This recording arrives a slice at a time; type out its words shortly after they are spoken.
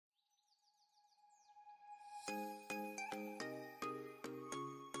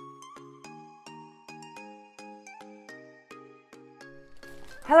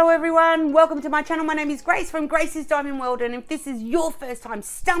Hello everyone, welcome to my channel. My name is Grace from Grace's Diamond World, and if this is your first time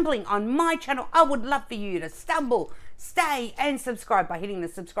stumbling on my channel, I would love for you to stumble, stay and subscribe by hitting the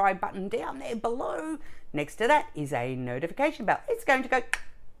subscribe button down there below. Next to that is a notification bell. It's going to go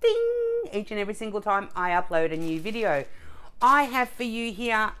ding each and every single time I upload a new video. I have for you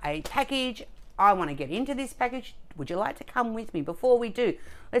here a package. I want to get into this package. Would you like to come with me? Before we do,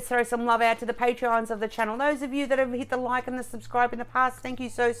 let's throw some love out to the Patreons of the channel. Those of you that have hit the like and the subscribe in the past, thank you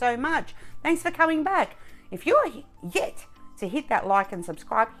so much. Thanks for coming back. If you're yet to hit that like and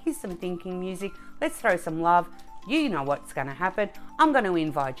subscribe, here's some thinking music. Let's throw some love. You know what's going to happen. I'm going to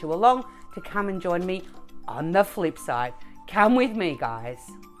invite you along to come and join me on the flip side. Come with me, guys.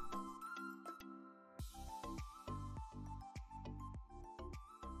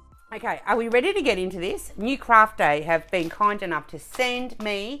 Okay, are we ready to get into this? newcraftday have been kind enough to send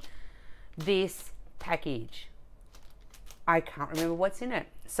me this package. I can't remember what's in it.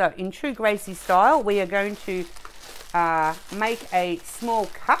 So in true Gracie style, we are going to make a small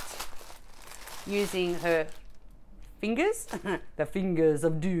cut using her fingers, the fingers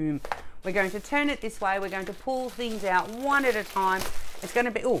of doom. We're going to turn it this way. We're going to pull things out one at a time. It's going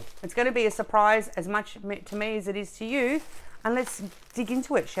to be, it's going to be a surprise as much to me as it is to you. And let's dig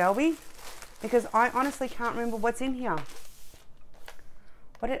into it, shall we? Because I honestly can't remember what's in here.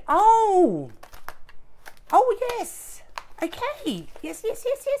 Oh, yes. Okay. Yes.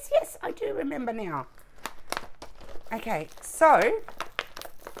 I do remember now. Okay, so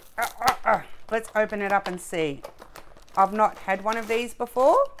let's open it up and see. I've not had one of these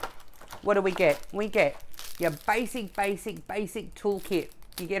before. What do we get? We get your basic toolkit.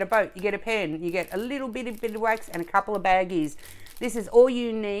 You get a boat, you get a pen, you get a little bit of wax and a couple of baggies. This is all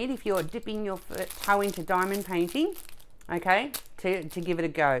you need if you're dipping your toe into diamond painting, okay, to give it a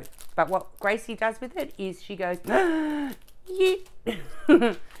go. But what Gracie does with it is she goes, and we've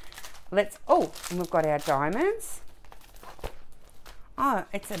got our diamonds. Oh,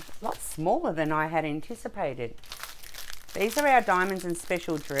 it's a lot smaller than I had anticipated. These are our diamonds and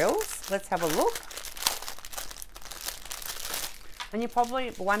special drills. Let's have a look. And you're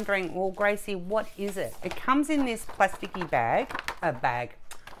probably wondering, well, Gracie, what is it? It comes in this plasticky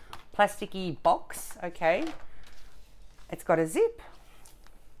plasticky box, okay? It's got a zip.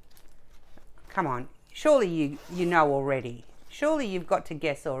 Come on, surely you know already. Surely you've got to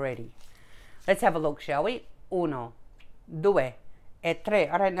guess already. Let's have a look, shall we? Uno, due, e tre.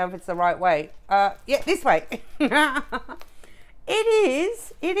 I don't know if it's the right way. Yeah, this way. It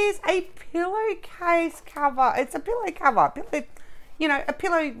is a pillowcase cover. It's a pillow cover. You know, a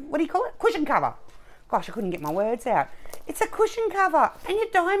pillow, what do you call it? Cushion cover. Gosh, I couldn't get my words out. It's a cushion cover and you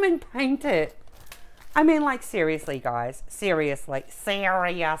diamond paint it. I mean, like, seriously, guys. Seriously.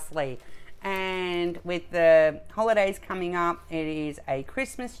 And with the holidays coming up, it is a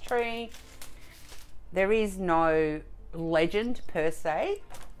Christmas tree. There is no legend per se.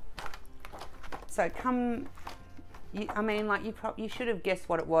 So you should have guessed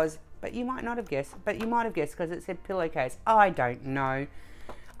what it was. But you might not have guessed, but you might have guessed because it said pillowcase. I don't know,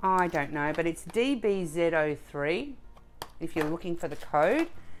 but it's DBZ03 if you're looking for the code.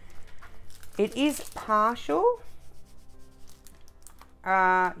 It is partial.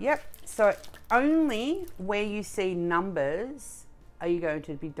 Yep, so only where you see numbers are you going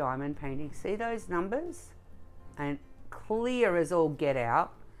to be diamond painting. See those numbers? And clear as all get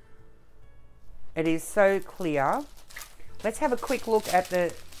out. It is so clear. Let's have a quick look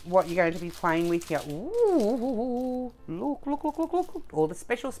at what you're going to be playing with here. Ooh, look. All the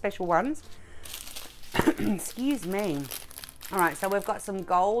special ones. Excuse me. All right, so we've got some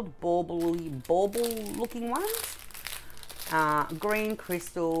gold bauble looking ones. Green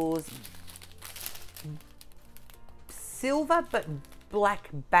crystals. Silver but black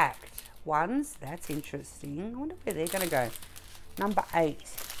backed ones. That's interesting. I wonder where they're going to go. Number 8.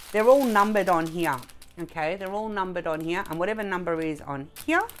 They're all numbered on here. Okay, they're all numbered on here, and whatever number is on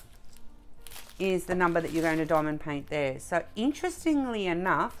here is the number that you're going to diamond paint there. So interestingly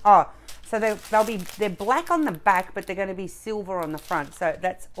enough, so they're black on the back, but they're going to be silver on the front. So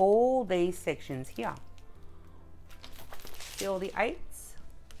that's all these sections here. See all the 8s?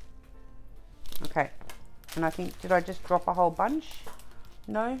 Okay, and I think, did I just drop a whole bunch?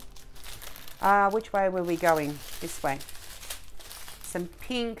 No? Which way were we going? This way. Some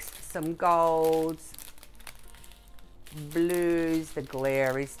pinks, some golds, blues. The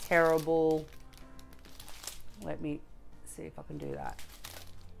glare is terrible. Let me see if I can do that.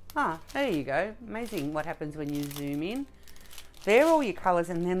 There you go. Amazing what happens when you zoom in. They're all your colors,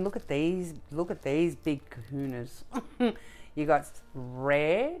 and then look at these big kahunas. You got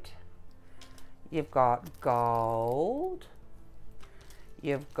red, you've got gold,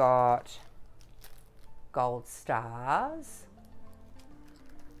 You've got gold stars.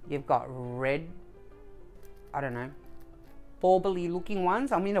 You've got red, I don't know, bauble-y looking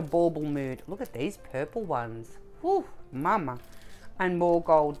ones. I'm in a bauble mood. Look at these purple ones. Whew, mama. And more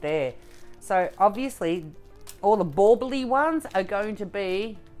gold there. So obviously all the bauble-y ones are going to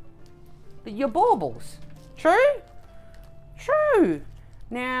be your baubles. True? True.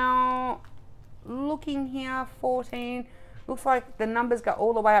 Now, looking here, 14. Looks like the numbers go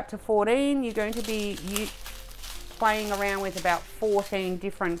all the way up to 14. You're going to be playing around with about 14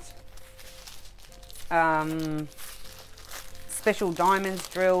 different special diamonds,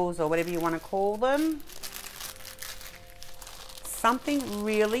 drills, or whatever you want to call them. Something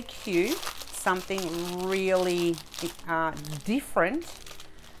really cute, something really different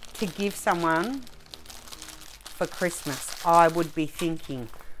to give someone for Christmas. I would be thinking,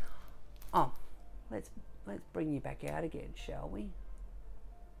 oh, let's bring you back out again, shall we?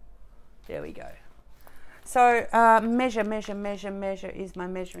 There we go. So measure. Is my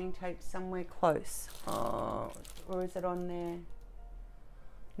measuring tape somewhere close? Oh, or is it on there?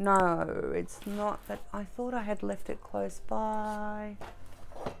 No, it's not, but I thought I had left it close by.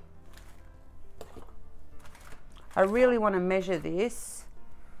 I really want to measure this.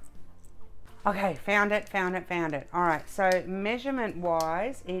 Okay, found it. All right, so measurement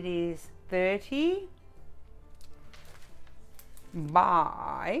wise, it is 30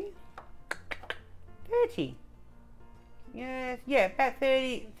 by 30. Yeah, about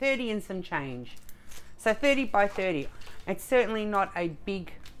 30 and some change. So 30 by 30. It's certainly not a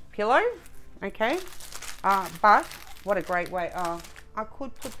big pillow, okay? But what a great way. I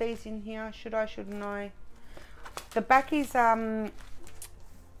could put these in here. Should I, shouldn't I? The back is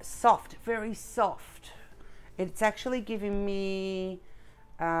soft, very soft. It's actually giving me,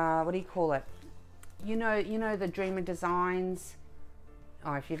 what do you call it? You know the Dreamer Designs.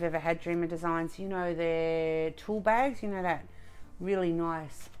 Oh, if you've ever had Dreamer Designs, you know their tool bags, you know that really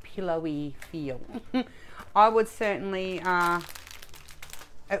nice pillowy feel. I would certainly,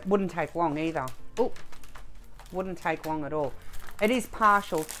 it wouldn't take long either. Oh, wouldn't take long at all. It is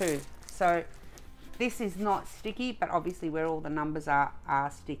partial too. So this is not sticky, but obviously where all the numbers are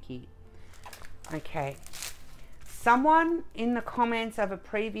sticky. Okay. Someone in the comments of a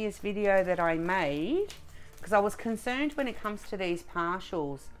previous video that I made, because I was concerned when it comes to these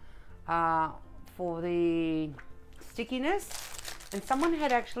partials for the stickiness, and someone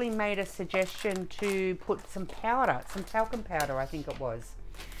had actually made a suggestion to put some powder, some talcum powder, I think it was.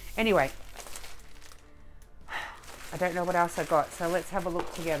 Anyway, I don't know what else I got, so let's have a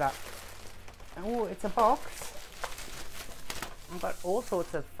look together. Oh, it's a box. I've got all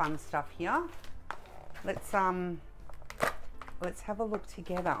sorts of fun stuff here. Let's have a look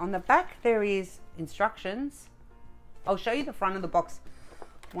together. On the back there is instructions. I'll show you the front of the box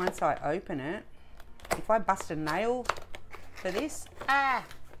once I open it. If I bust a nail for this,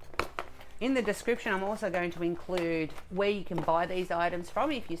 in the description I'm also going to include where you can buy these items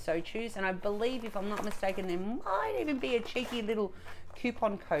from if you so choose, and I believe, if I'm not mistaken, there might even be a cheeky little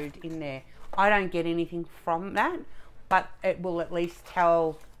coupon code in there. I don't get anything from that, but it will at least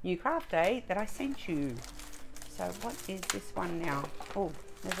tell New Craft Day that I sent you. So what is this one now? Oh,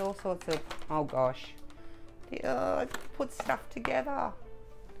 there's all sorts of, oh gosh, put stuff together.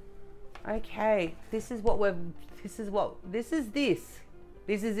 Okay, this is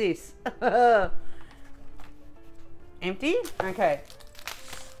this. Empty? Okay.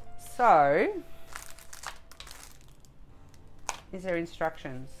 So, is there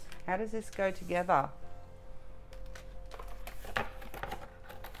instructions? How does this go together?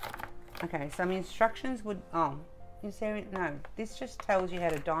 Okay, some instructions would, oh, is there, no, this just tells you how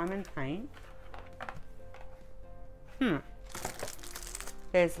to diamond paint.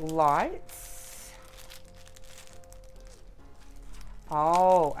 There's lights.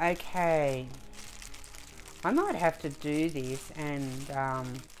 Oh, okay. I might have to do this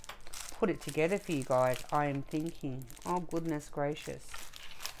and put it together for you guys, I am thinking. Oh, goodness gracious.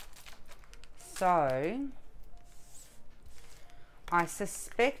 So, I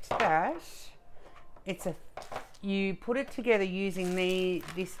suspect that it's you put it together using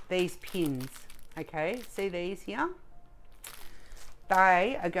these pins, okay? See these here?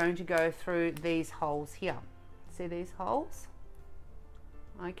 They are going to go through these holes here. See these holes?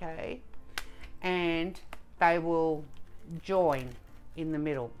 Okay. And they will join in the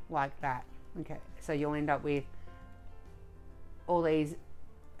middle like that. Okay, so you'll end up with all these,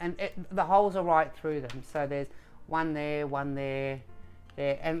 and the holes are right through them. So there's one there,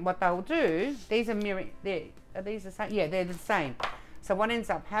 there, and what they'll do, these are mirror, are these the same? Yeah, they're the same. So what ends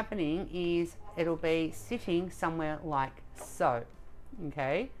up happening is it'll be sitting somewhere like so.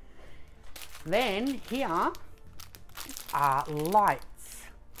 Okay. Then here are lights.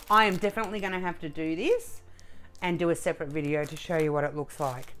 I am definitely going to have to do this and do a separate video to show you what it looks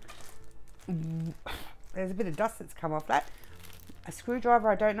like. There's a bit of dust that's come off that. A screwdriver,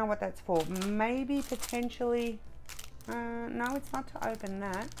 I don't know what that's for. Maybe potentially, no, it's not to open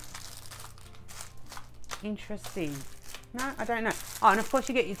that. Interesting. No, I don't know. Oh, and of course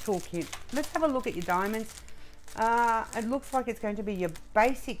you get your toolkit. Let's have a look at your diamonds. It looks like it's going to be your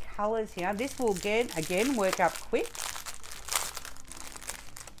basic colors here. This will again work up quick.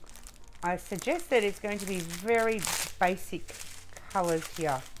 I suggest that it's going to be very basic colors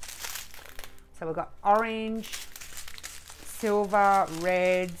here. So we've got orange, silver,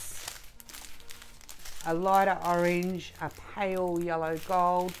 reds, a lighter orange, a pale yellow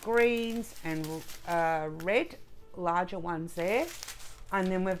gold, greens, and red, larger ones there. And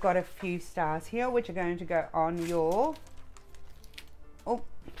then we've got a few stars here, which are going to go on your, oh,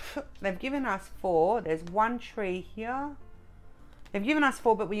 they've given us 4. There's one tree here. They've given us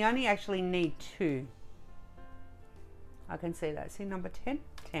 4, but we only actually need 2. I can see that. See number 10?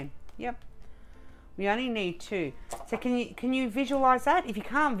 10. Yep. We only need 2. So can you visualize that? If you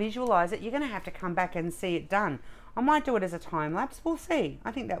can't visualize it, you're going to have to come back and see it done. I might do it as a time lapse. We'll see.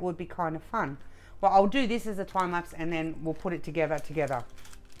 I think that would be kind of fun. Well, I'll do this as a time lapse and then we'll put it together.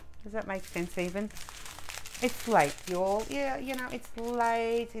 Does that make sense even? It's late, y'all. Yeah, you know, it's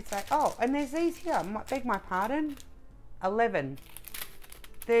late. It's like, oh, and there's these here. Beg my pardon. 11.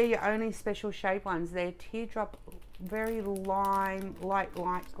 They're your only special shape ones. They're teardrop, very light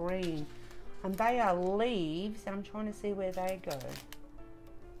green. And they are leaves, and I'm trying to see where they go.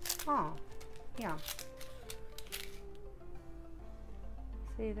 Oh, yeah.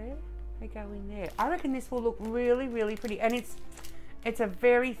 See there? They go in there. I reckon this will look really, really pretty. And it's a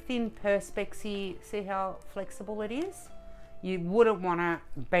very thin perspex. See how flexible it is? You wouldn't want to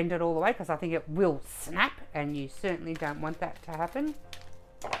bend it all the way because I think it will snap, and you certainly don't want that to happen.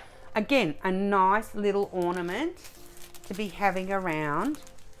 Again, a nice little ornament to be having around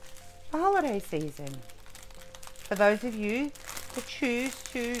the holiday season for those of you that choose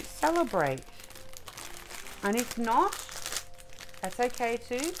to celebrate. And if not, that's okay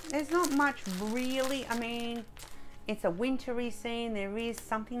too. There's not much really. I mean, it's a wintry scene. There is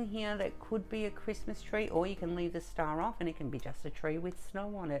something here that could be a Christmas tree, or you can leave the star off and it can be just a tree with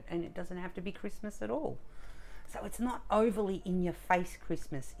snow on it, and it doesn't have to be Christmas at all. So it's not overly in your face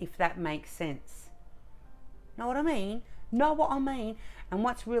Christmas, if that makes sense. Know what I mean? Know what I mean? And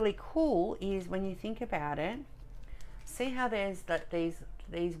what's really cool is when you think about it, see how there's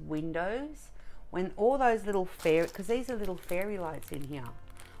these windows? When all those little because these are little fairy lights in here,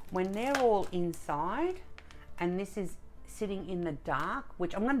 when they're all inside and this is sitting in the dark,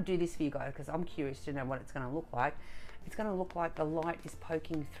 which I'm going to do this for you guys because I'm curious to know what it's going to look like. It's going to look like the light is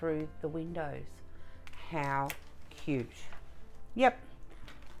poking through the windows. How cute. Yep.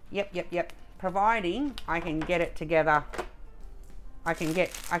 Providing I can get it together. I can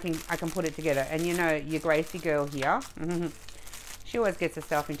put it together. And you know, your Gracie girl here, she always gets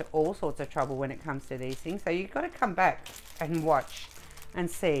herself into all sorts of trouble when it comes to these things. So you've got to come back and watch and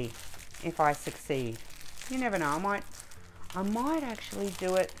see if I succeed. You never know. I might actually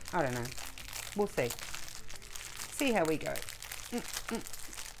do it. I don't know. We'll see. See how we go.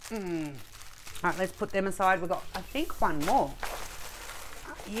 All right, let's put them aside. We've got, I think, one more.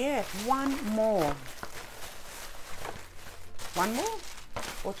 Yeah, one more. One more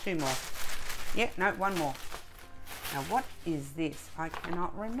or 2 more? Yeah, no, one more. Now, what is this? I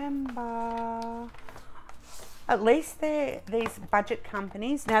cannot remember. At least they're these budget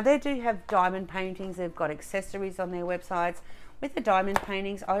companies. Now, they do have diamond paintings. They've got accessories on their websites. With the diamond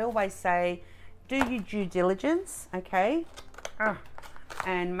paintings, I always say, do your due diligence, okay?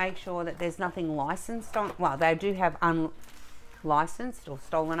 And make sure that there's nothing licensed on. Well, they do have unlicensed or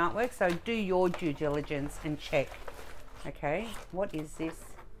stolen artwork, so do your due diligence and check. Okay, what is this?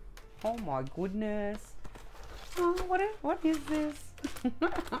 Oh my goodness. Oh, what is this?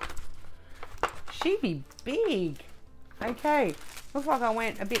 She be big. Okay, looks like I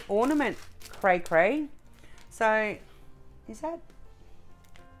went a bit ornament cray. So, is that?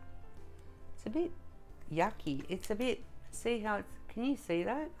 It's a bit yucky. It's a bit, see how it's, can you see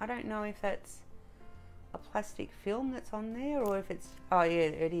that? I don't know if that's a plastic film that's on there or if it's, oh yeah,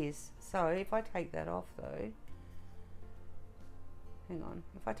 it is. So if I take that off though, hang on,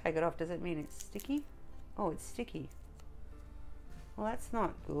 if I take it off, does it mean it's sticky? Oh, it's sticky. Well, that's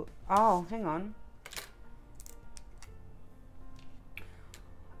not good. Oh, hang on.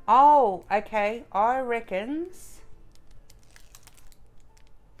 Oh, okay, I reckon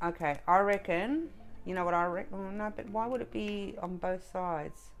You know what I reckon? Oh, no, but why would it be on both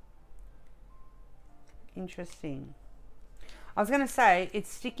sides? Interesting. I was going to say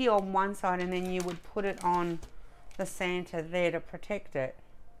it's sticky on one side and then you would put it on the Santa there to protect it.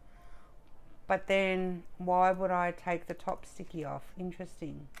 But then why would I take the top sticky off?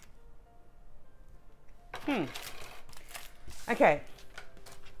 Interesting. Okay.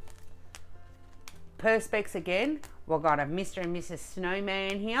 Perspex again. We've got a Mr. and Mrs.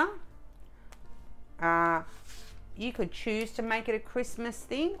 Snowman here. You could choose to make it a Christmas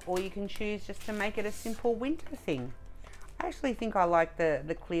thing, or you can choose just to make it a simple winter thing. I actually think I like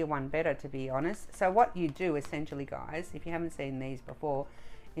the clear one better, to be honest. So what you do essentially, guys, if you haven't seen these before,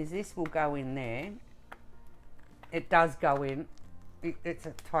 is this will go in there. It does go in. It's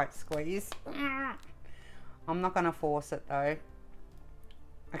a tight squeeze. I'm not going to force it though.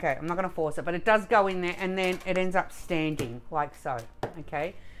 Okay, I'm not going to force it, but it does go in there and then it ends up standing like so.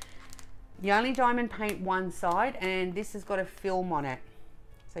 Okay. You only diamond paint one side and this has got a film on it.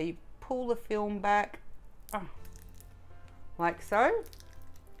 So you pull the film back like so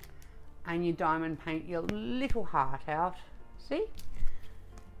and you diamond paint your little heart out. See?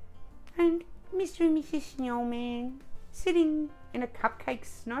 And Mr. and Mrs. Snowman sitting in a cupcake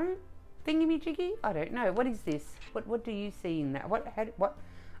snow thingy-majiggy. I don't know. What is this? What do you see in that? What?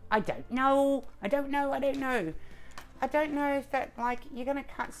 I don't know. I don't know. I don't know if that, like, you're going to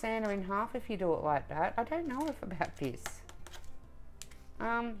cut Santa in half if you do it like that. I don't know about this.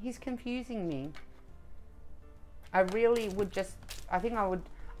 He's confusing me. I really would just, I think I would,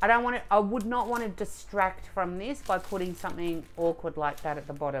 I would not want to distract from this by putting something awkward like that at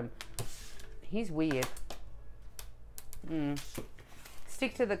the bottom. He's weird.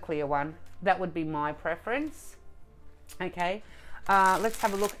 Stick to the clear one. That would be my preference. Okay. Let's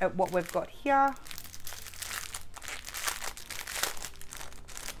have a look at what we've got here.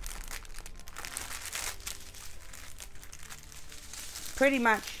 Pretty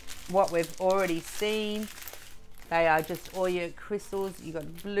much what we've already seen. They are just all your crystals. You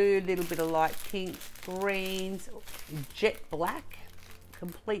got blue, little bit of light pink, greens, jet black,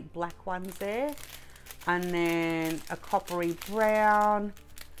 complete black ones there, and then a coppery brown.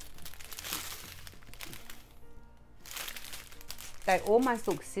 They almost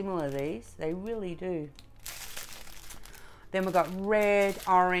look similar, these. They really do. Then we've got red,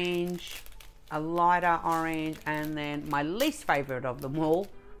 orange, a lighter orange, and then my least favorite of them all,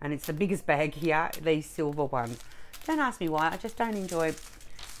 and it's the biggest bag here, these silver ones. Don't ask me why. I just don't enjoy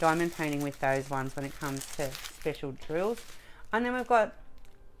diamond painting with those ones when it comes to special drills. And then we've got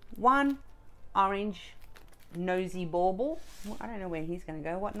one orange nosy bauble. I don't know where he's going to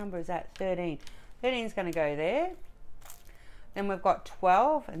go. What number is that? 13. 13 is going to go there. Then we've got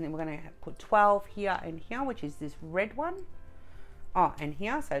 12, and then we're going to put 12 here and here, which is this red one. Oh, and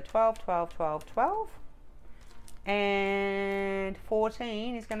here, so 12, 12, 12, 12. And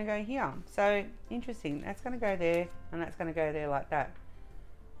 14 is going to go here. So interesting. That's going to go there, and that's going to go there like that.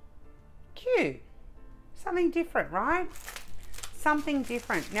 Cute. Something different, right? Something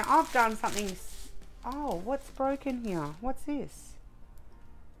different. Now I've done something. Oh, what's broken here? What's this?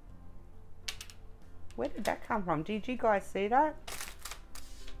 Where did that come from? Did you guys see that?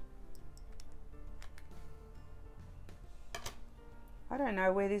 I don't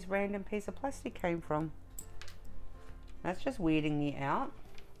know where this random piece of plastic came from. That's just weirding me out.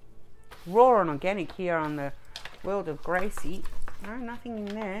 Raw and organic here on the World of Gracie. No, nothing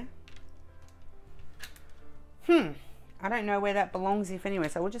in there. I don't know where that belongs, if anyway,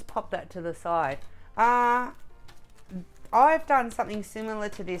 so we'll just pop that to the side. I've done something similar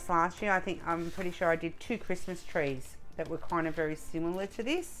to this last year. I'm pretty sure I did 2 Christmas trees that were kind of very similar to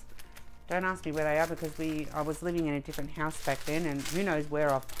this. Don't ask me where they are because I was living in a different house back then, and who knows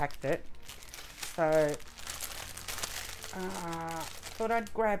where I've packed it. So thought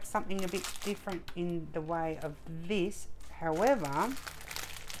I'd grab something a bit different in the way of this. However,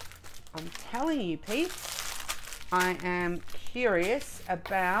 I'm telling you, peeps, I am curious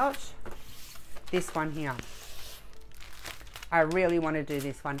about this one here. I really want to do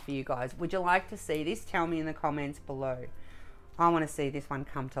this one for you guys. Would you like to see this? Tell me in the comments below. I want to see this one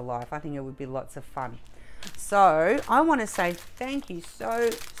come to life. I think it would be lots of fun. So I want to say thank you so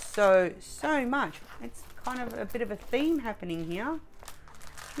much. It's kind of a bit of a theme happening here.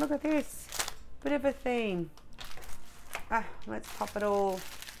 Look at this. Bit of a theme. Let's pop it all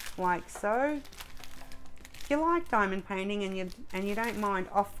like so. If you like diamond painting and you don't mind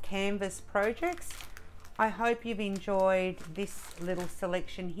off canvas projects, I hope you've enjoyed this little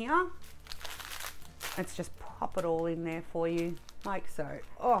selection here. Let's just pop it all in there for you, like so.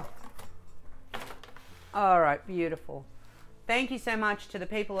 Oh, all right, beautiful. Thank you so much to the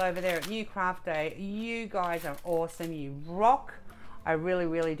people over there at New Craft Day. You guys are awesome. You rock. I really,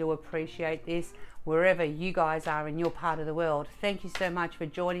 really do appreciate this. Wherever you guys are in your part of the world, thank you so much for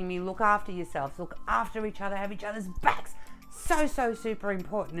joining me. Look after yourselves. Look after each other. Have each other's backs. So, so super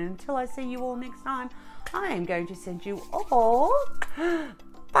important. And until I see you all next time, I am going to send you all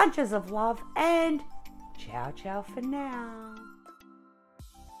bunches of love and ciao, ciao for now.